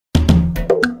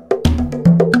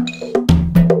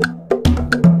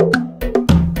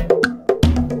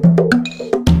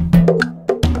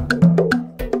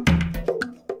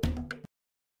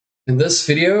this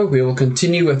video, we will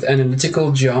continue with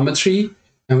analytical geometry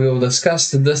and we will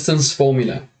discuss the distance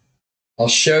formula. I'll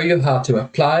show you how to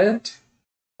apply it,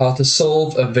 how to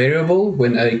solve a variable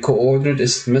when a coordinate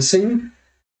is missing,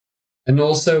 and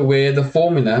also where the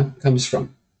formula comes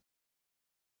from.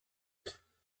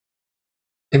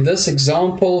 In this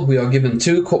example, we are given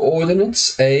two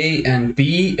coordinates, A and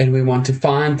B, and we want to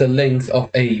find the length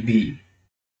of AB.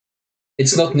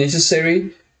 It's not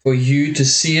necessary for you to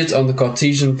see it on the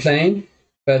Cartesian plane,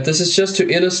 but this is just to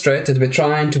illustrate that we're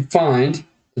trying to find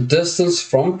the distance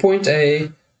from point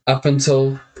A up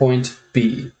until point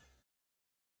B.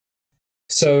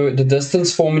 So the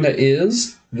distance formula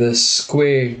is the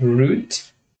square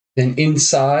root. Then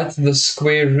inside the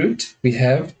square root, we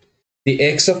have the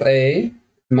x of A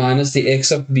minus the x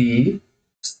of B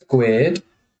squared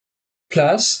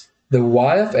plus the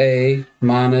y of A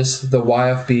minus the y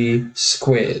of B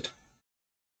squared.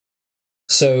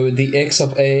 So the x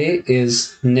of A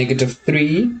is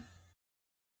 -3,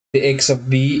 the x of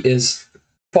B is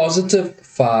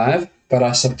 +5, but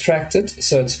I subtract it,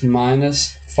 so it's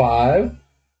 -5,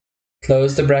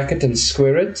 close the bracket and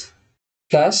square it,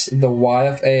 plus the y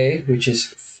of A, which is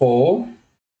 4,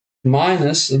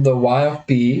 minus the y of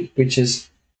B, which is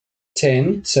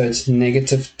 10, so it's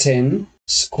 -10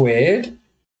 squared.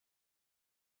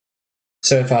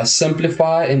 So if I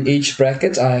simplify in each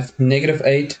bracket, I have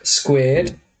 -8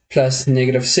 squared plus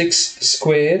 -6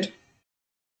 squared.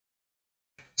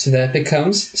 So that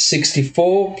becomes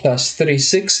 64 plus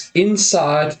 36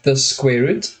 inside the square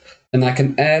root. And I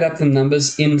can add up the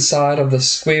numbers inside of the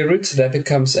square root. So that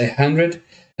becomes 100.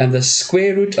 And the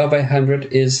square root of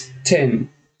 100 is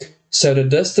 10. So the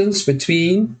distance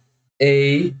between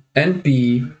A and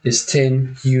B is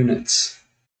 10 units.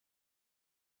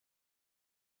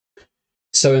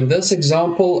 So in this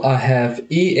example, I have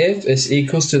EF is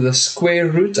equals to the square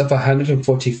root of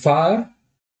 145.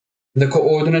 The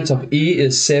coordinates of E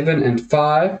is 7 and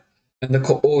 5. And the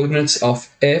coordinates of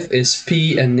F is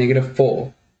P and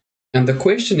 -4. And the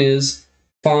question is,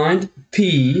 find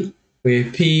P where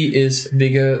P is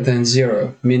bigger than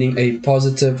 0, meaning a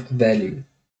positive value.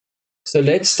 So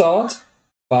let's start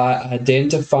by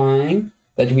identifying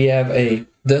that we have a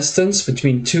distance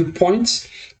between 2 points,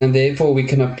 and therefore we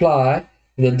can apply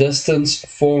the distance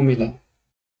formula.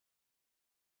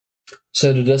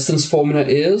 So the distance formula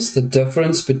is the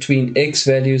difference between x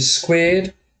values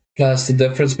squared plus the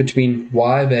difference between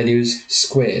y values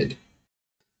squared.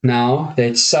 Now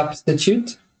let's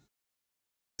substitute.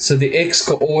 So the x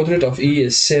coordinate of E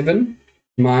is 7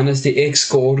 minus the x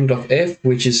coordinate of F,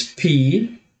 which is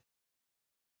P,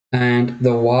 and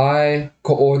the y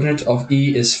coordinate of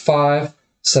E is 5,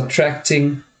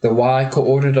 subtracting the y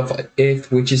coordinate of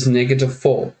F, which is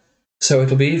 -4. So it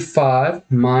will be 5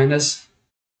 minus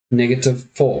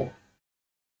 -4.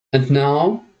 And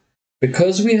now,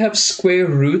 because we have square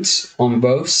roots on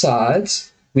both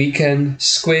sides, we can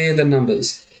square the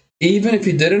numbers. Even if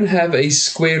you didn't have a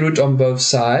square root on both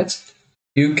sides,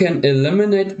 you can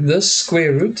eliminate this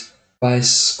square root by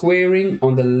squaring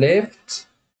on the left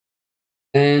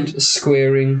and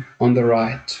squaring on the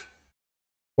right.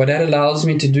 What that allows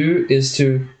me to do is to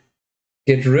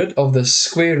get rid of the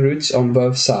square roots on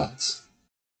both sides.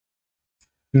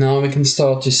 Now we can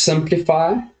start to simplify.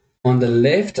 On the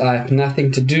left, I have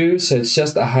nothing to do, so it's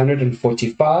just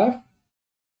 145.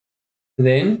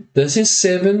 Then this is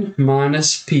 7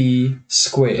 minus P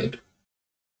squared.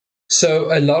 So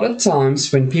a lot of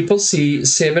times when people see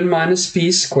 7 minus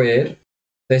P squared,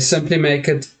 they simply make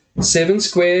it 7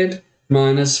 squared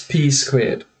minus P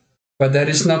squared. But that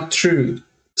is not true.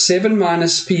 7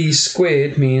 minus P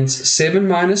squared means 7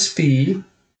 minus P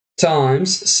times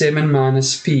 7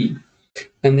 minus P.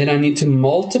 And then I need to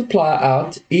multiply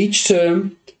out each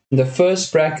term in the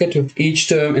first bracket with each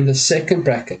term in the second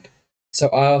bracket. So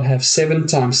I'll have 7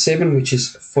 times 7, which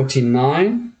is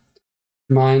 49,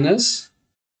 minus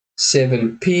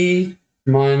 7p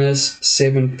minus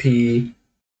 7p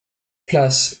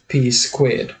plus p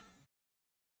squared.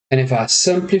 And if I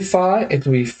simplify, it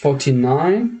will be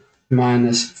 49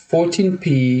 minus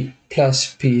 14p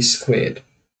plus p squared.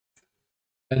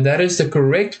 And that is the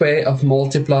correct way of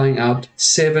multiplying out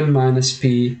 7 minus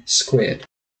p squared.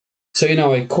 So in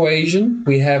our equation,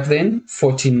 we have then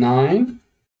 49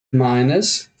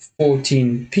 minus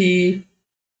 14p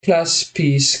plus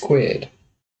p squared.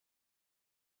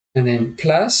 And then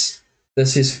plus,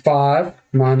 this is 5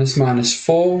 minus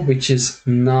 -4, which is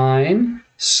 9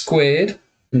 squared,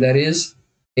 and that is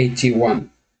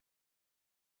 81.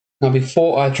 Now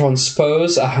before I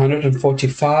transpose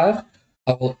 145,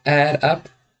 I will add up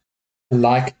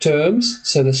like terms.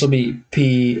 So this will be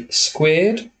p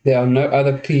squared. There are no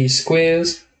other p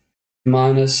squares.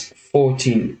 minus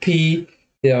 14p.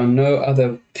 There are no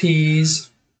other p's.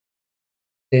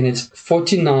 Then it's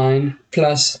 49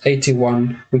 plus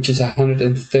 81, which is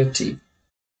 130.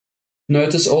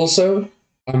 Notice also,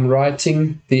 I'm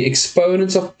writing the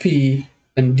exponents of p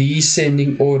in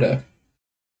descending order.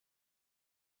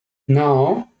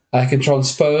 Now, I can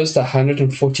transpose the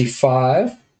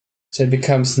 145, so it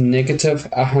becomes negative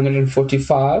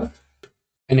 145.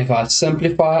 And if I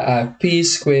simplify, I have p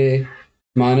squared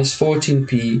minus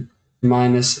 14p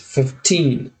minus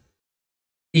 15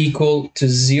 equal to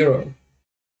 0.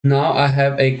 Now I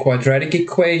have a quadratic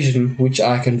equation which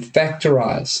I can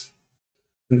factorize.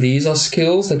 These are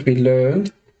skills that we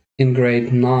learned in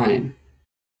grade 9.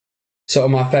 So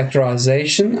on my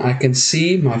factorization, I can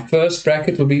see my first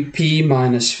bracket will be p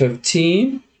minus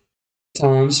 15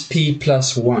 times p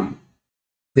plus 1.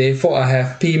 Therefore, I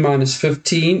have p minus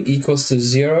 15 equals to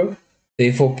 0.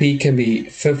 Therefore, p can be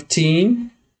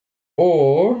 15.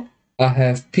 Or I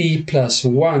have p plus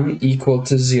 1 equal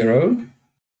to 0.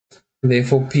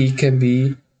 Therefore, p can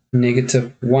be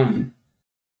negative 1.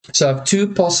 So I have two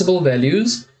possible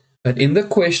values. But in the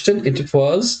question, it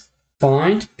was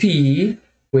find p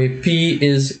where p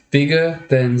is bigger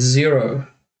than 0.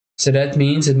 So that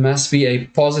means it must be a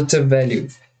positive value.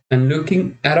 And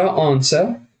looking at our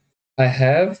answer, I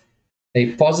have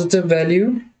a positive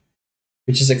value,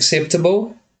 which is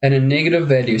acceptable, and a negative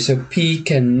value. So p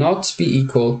cannot be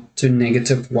equal to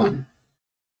negative 1.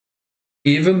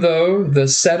 Even though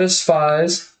this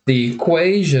satisfies the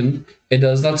equation, it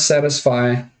does not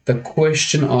satisfy the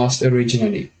question asked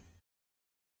originally.